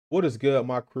What is good,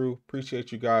 my crew?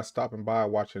 Appreciate you guys stopping by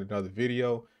watching another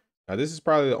video. Now, this is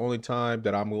probably the only time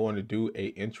that I'm going to do a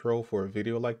intro for a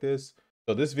video like this.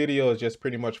 So this video is just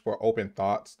pretty much for open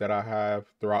thoughts that I have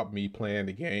throughout me playing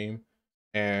the game.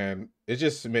 And it's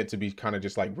just meant to be kind of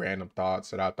just like random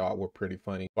thoughts that I thought were pretty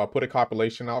funny. So I put a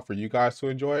compilation out for you guys to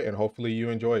enjoy, and hopefully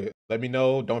you enjoy it. Let me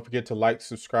know. Don't forget to like,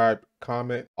 subscribe,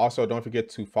 comment. Also, don't forget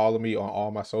to follow me on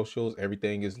all my socials.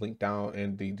 Everything is linked down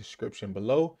in the description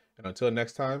below. And until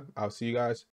next time, I'll see you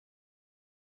guys.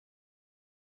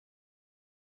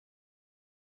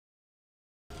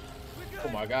 Oh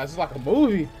my God, it's like a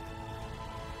movie.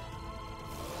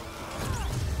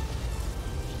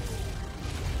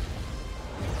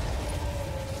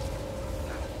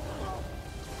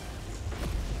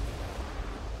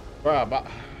 Bro,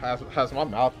 has my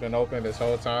mouth been open this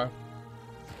whole time?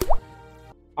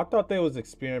 I thought they was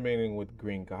experimenting with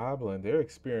Green Goblin. They're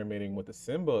experimenting with the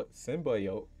symbiote.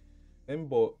 Symbiote.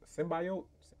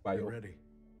 You're ready.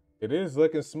 It is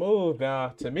looking smooth now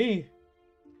to me.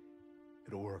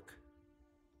 It'll work.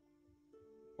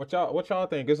 What y'all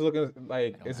think? It's looking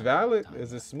like it's valid?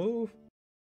 Is it smooth?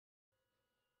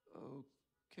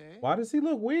 Okay. Why does he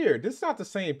look weird? This is not the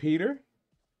same Peter.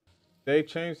 They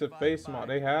changed the face model.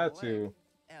 They had to.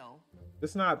 This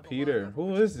is not Peter.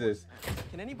 Who is this?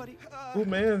 Can anybody? Who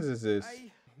mans is this?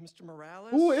 Mr.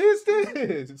 Morales. Who is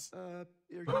this? Are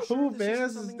you Who sure this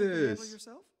mans isn't is something you can handle this?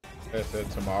 yourself? That said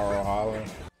Tomorrow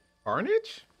Holland.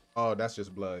 Carnage? Oh, that's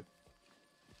just blood.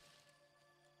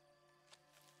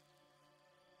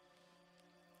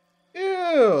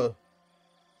 Ew.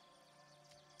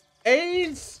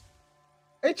 AIDS?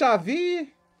 HIV? You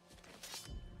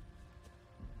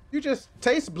just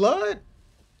taste blood?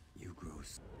 You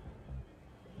gross.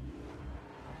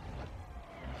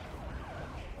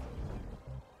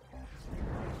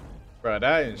 Bro,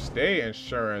 that state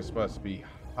insurance must be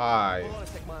high. Hold on a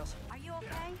sec, Miles. Are you okay?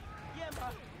 Yeah, Ma.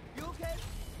 You okay?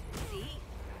 See?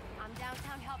 I'm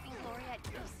downtown helping Gloria at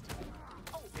East.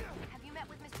 Oh, have you met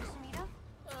with Mr. Sumida?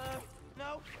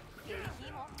 No.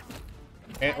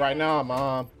 And right now,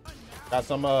 Mom, got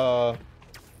some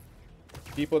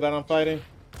people that I'm fighting.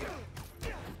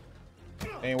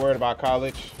 Ain't worried about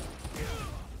college.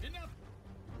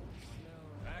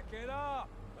 Back it up.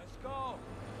 Let's go.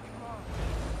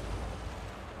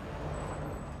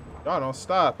 Y'all don't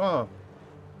stop, huh?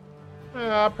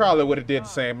 I probably would have did the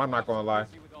same. I'm not gonna lie.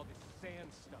 Busy with all this sand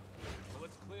stuff. So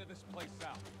let's clear this place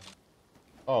out.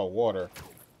 Oh, water.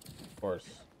 Of course.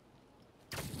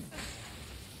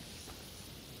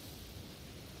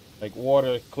 Like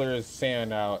water clears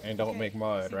sand out and don't make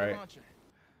mud, right?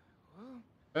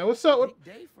 Man, what's up with...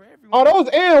 Day for everyone. Oh, those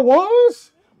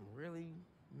AN1s? I'm really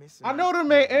missing. I know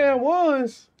them ain't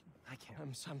AN1s. I can't.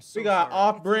 I'm so We got sorry.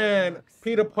 off-brand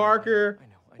Peter Parker. I know.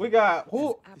 We got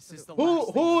who? This is the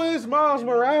last thing Who I is want. Miles It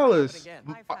won't happen Morales? again.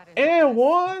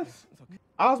 AN1s? It's okay.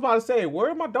 I was about to say,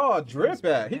 where my dog Drip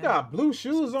at? He got blue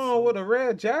shoes on with a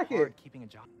red jacket. Hard keeping a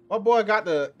job. My boy got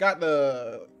the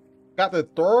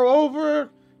throw over.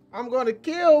 I'm gonna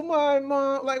kill my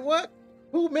mom. Like what?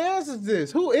 Who mans is this?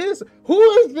 Who is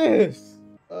this?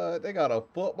 They got a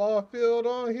football field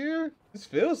on here. This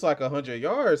feels like 100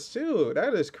 yards too.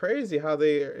 That is crazy how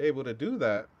they are able to do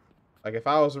that. Like if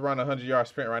I was to run a 100-yard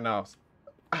sprint right now,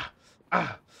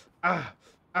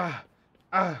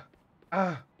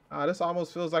 this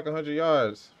almost feels like 100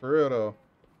 yards for real though.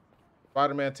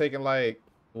 Spider-Man taking like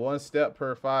 1 step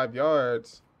per 5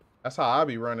 yards. That's how I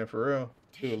be running for real.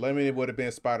 Dude, let me would have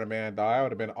been Spider-Man, dog. I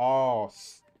would have been all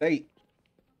state,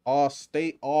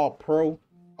 all pro,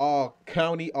 all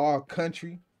county, all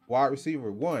country, wide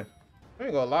receiver 1. I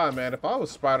ain't gonna lie, man. If I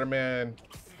was Spider-Man,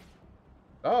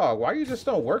 dog, why you just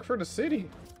don't work for the city?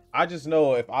 I just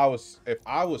know if I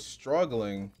was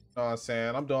struggling, you know what I'm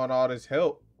saying? I'm doing all this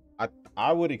help.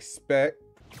 I would expect,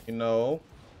 you know,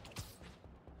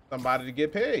 somebody to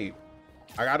get paid.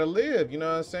 I gotta live, you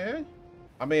know what I'm saying?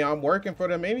 I mean, I'm working for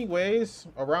them anyways,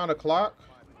 around the clock.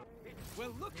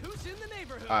 Well, look who's in the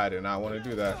neighborhood. I did not want to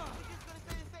do that.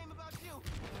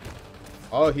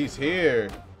 Oh, he's here.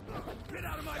 Get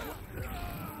out of my way.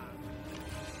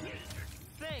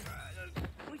 Thanks.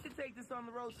 We should take this on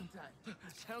the road sometime.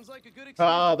 Sounds like a good excuse.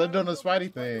 Oh, they're doing the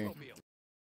Spidey thing.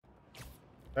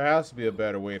 There has to be a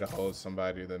better way to hold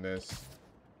somebody than this.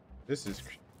 This is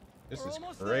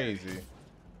crazy.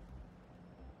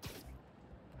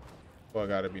 Boy, I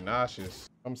gotta be nauseous.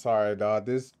 I'm sorry, dog.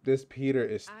 This Peter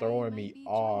is throwing me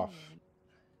off.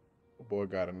 Boy,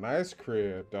 got a nice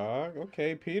crib, dog.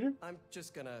 Okay, Peter. I'm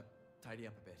just gonna tidy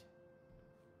up a bit.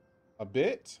 A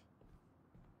bit?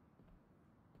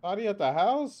 Tidy up the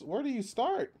house? Where do you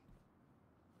start?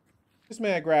 This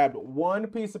man grabbed one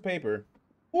piece of paper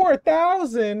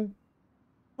 $4,000?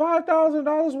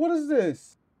 $5,000? What is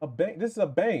this? A bank? This is a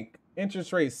bank.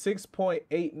 Interest rate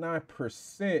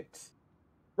 6.89%.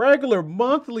 Regular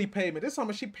monthly payment. This is how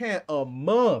much she paying a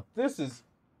month. This is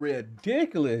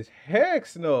ridiculous.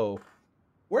 Heck no.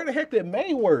 Where the heck did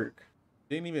May work?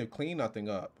 Didn't even clean nothing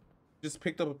up. Just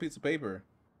picked up a piece of paper.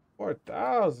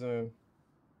 4,000.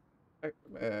 Heck,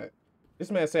 man. This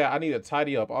man said I need to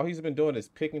tidy up. All he's been doing is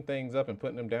picking things up and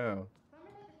putting them down.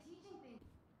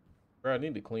 Bro, I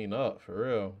need to clean up for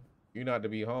real. You not to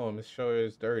be home. This sure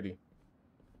is dirty.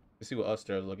 Let's see what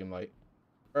upstairs looking like.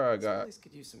 Bro, I This got place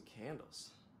could use some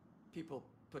candles. People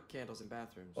put candles in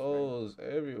bathrooms. O's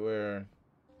everywhere.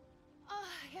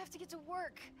 I have to get to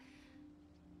work.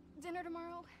 Dinner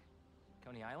tomorrow?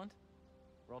 Coney Island?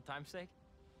 For old time's sake?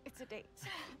 It's a date.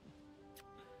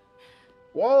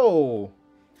 Whoa.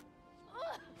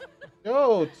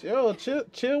 Yo,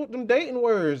 chill with them dating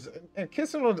words and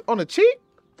kissing on the cheek.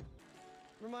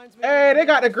 Reminds me Hey, they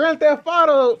got the Grand Theft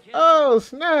Auto. Oh,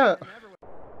 snap.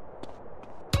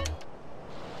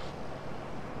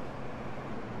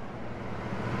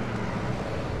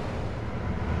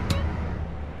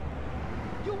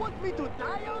 You want me to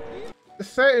die out here?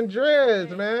 Setting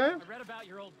dreads, man. I read about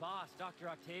your old boss, Dr.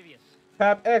 Octavius.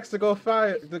 Tap X to go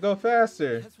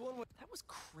faster. That's one way. That was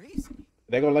crazy.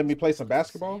 They gonna let me play some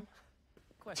basketball?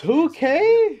 Question is,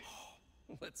 2K?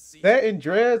 Let's see. Setting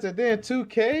dreads and then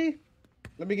 2K?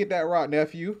 Let me get that rock,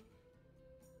 nephew.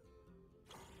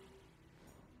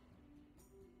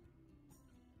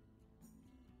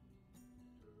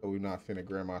 Oh, we not finna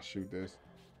grandma shoot this.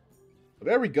 But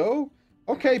there we go.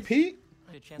 Okay, Pete.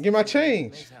 I had a chance Get to my see you at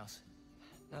change. May's house.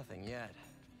 Nothing yet.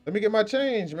 Let me get my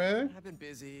change, man. I've been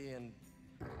busy and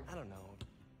I don't know.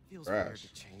 Feels weird Trash.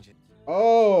 to change it.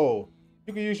 Oh,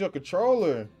 you can use your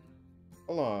controller.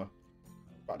 Hold on.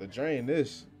 About to drain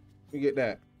this. Let me get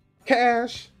that.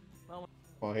 Cash. Well,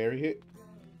 Come on, Harry, hit.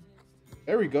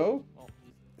 There we go. well,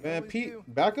 Man, always Pete, do.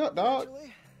 back up, dog.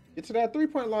 Actually, Get to that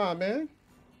three-point line, man. Let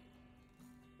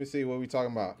me see what we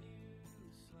talking about.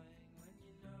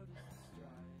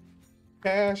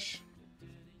 Cash.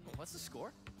 what's the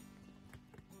score?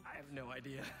 I have no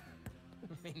idea.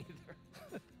 Me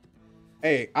neither.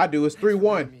 Hey, I do. It's Thanks for 3-1.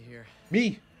 letting me here.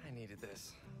 Me. I needed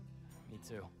this. Me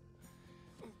too.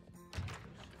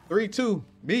 3-2.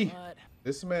 Me. But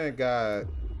This man got.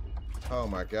 Oh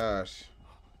my gosh.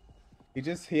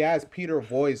 He has Peter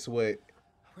voice with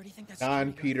where do you think that's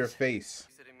non-Peter face.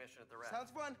 City mission at the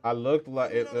Sounds fun. I looked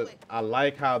like I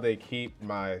like how they keep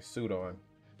my suit on.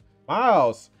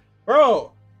 Miles,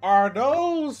 bro, are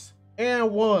those Air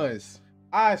Ones?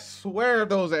 I swear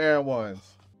those are Air Ones.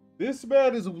 This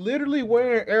man is literally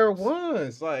wearing Air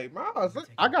Ones. Like, Miles, look,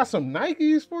 I got some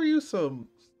Nikes for you, some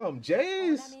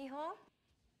J's. Hola, mijo.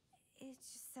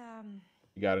 It's just,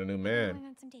 You got a new going man.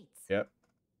 on some dates. Yep.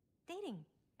 Dating,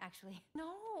 actually.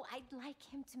 No, I'd like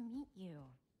him to meet you.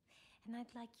 And I'd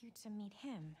like you to meet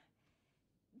him.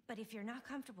 But if you're not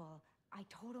comfortable, I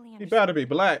totally He understand. better be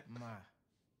black. Ma,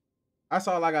 That's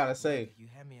all I gotta say. you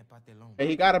had me a patelón. And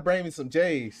he gotta bring me some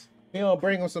J's. He don't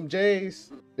bring him some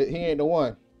J's, he ain't the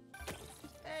one.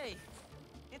 Hey,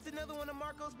 it's another one of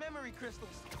Marco's memory crystals.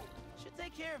 Should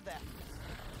take care of that.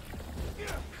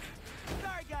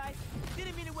 Sorry, guys.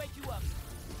 Didn't mean to wake you up.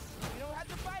 We don't have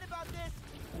to fight about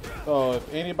this. So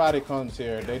if anybody comes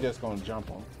here, they just gonna jump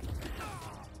him.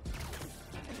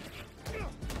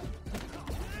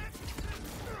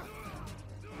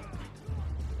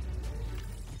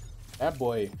 That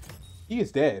boy, he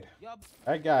is dead. Yup.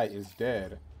 That guy is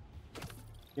dead.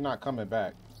 He's not coming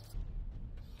back.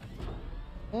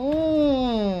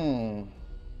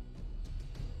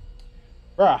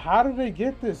 Bruh, how did they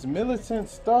get this militant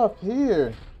stuff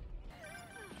here?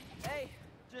 Hey,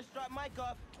 just dropped Mike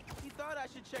off. He thought I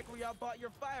should check where y'all bought your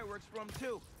fireworks from,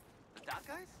 too. The Doc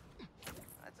guys?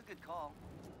 That's a good call.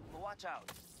 But watch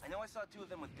out. I know I saw two of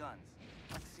them with guns.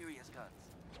 Like serious guns.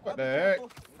 What the heck?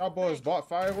 Y'all boys bought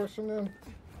fireworks from them?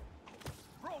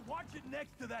 Bro, watch it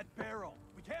next to that barrel.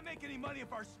 We can't make any money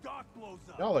if our stock blows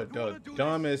up. Y'all are You wanna the do this?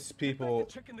 dumbest Get back people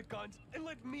to checking the guns and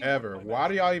let me ever. handle my Why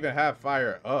do business. y'all even have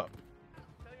fire up?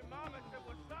 Tell your mama I said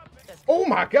what's up, bitch. Oh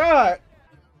my god!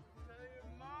 Tell your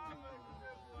mama I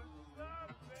said what's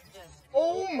up, bitch.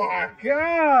 Oh my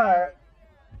god!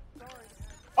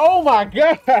 Oh my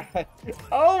god!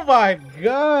 Oh my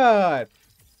god!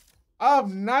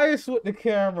 I'm nice with the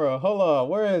camera. Hold on,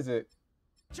 where is it?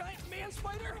 Giant man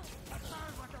spider?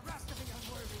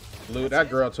 Blew that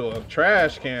girl to a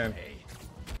trash can.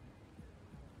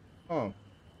 Oh,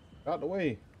 out the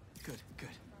way. Good, good.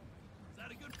 Is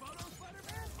that a good photo,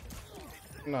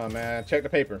 Spider-Man? No, man, check the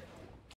paper.